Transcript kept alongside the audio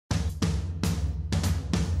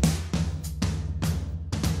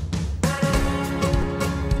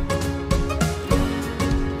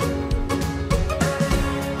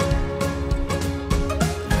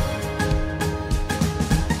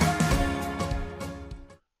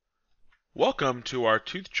Welcome to our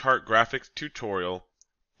Tooth Chart graphics tutorial.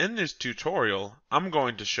 In this tutorial, I'm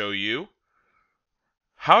going to show you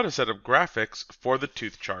how to set up graphics for the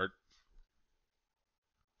tooth chart.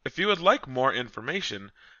 If you would like more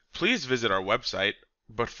information, please visit our website,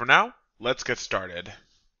 but for now, let's get started.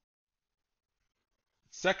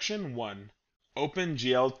 Section 1.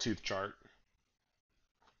 OpenGL Tooth Chart.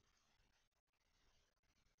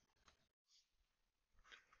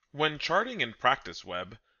 When charting in Practice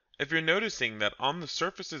Web, if you're noticing that on the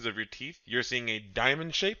surfaces of your teeth you're seeing a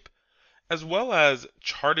diamond shape, as well as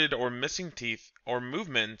charted or missing teeth or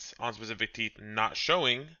movements on specific teeth not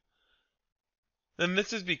showing, then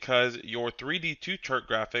this is because your 3D tooth chart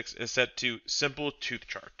graphics is set to Simple Tooth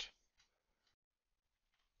Chart.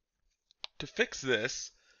 To fix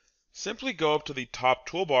this, simply go up to the top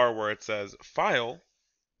toolbar where it says File,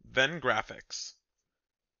 then Graphics.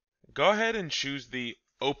 Go ahead and choose the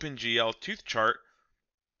OpenGL Tooth Chart.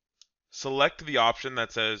 Select the option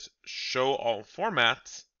that says Show All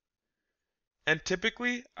Formats, and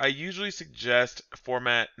typically I usually suggest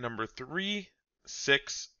format number 3,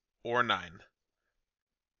 6, or 9.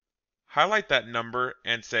 Highlight that number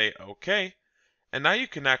and say OK, and now you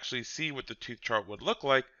can actually see what the tooth chart would look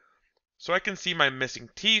like. So I can see my missing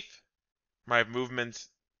teeth, my movements,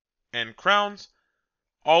 and crowns.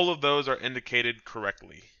 All of those are indicated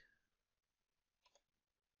correctly.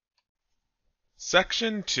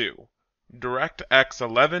 Section 2. DirectX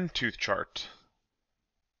 11 Tooth Chart.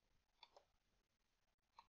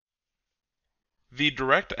 The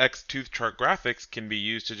DirectX Tooth Chart graphics can be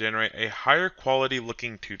used to generate a higher quality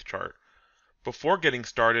looking tooth chart. Before getting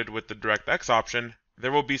started with the DirectX option,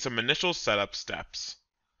 there will be some initial setup steps.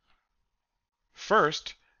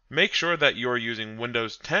 First, make sure that you are using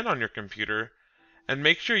Windows 10 on your computer, and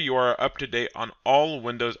make sure you are up to date on all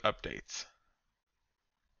Windows updates.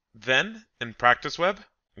 Then, in Practice Web,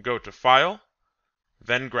 go to File,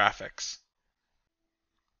 then Graphics.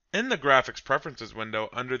 In the Graphics Preferences window,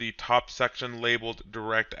 under the top section labeled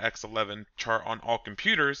DirectX 11 Chart on all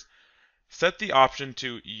computers, set the option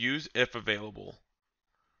to Use if available.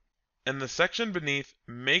 In the section beneath,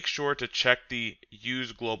 make sure to check the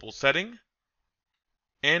Use Global Setting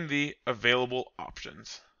and the Available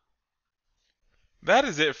Options. That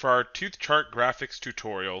is it for our Tooth Chart graphics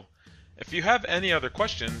tutorial. If you have any other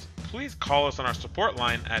questions, please call us on our support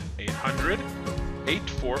line at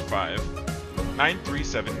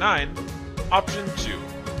 800-845-9379, option 2,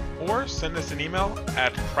 or send us an email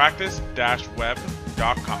at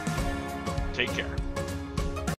practice-web.com. Take care.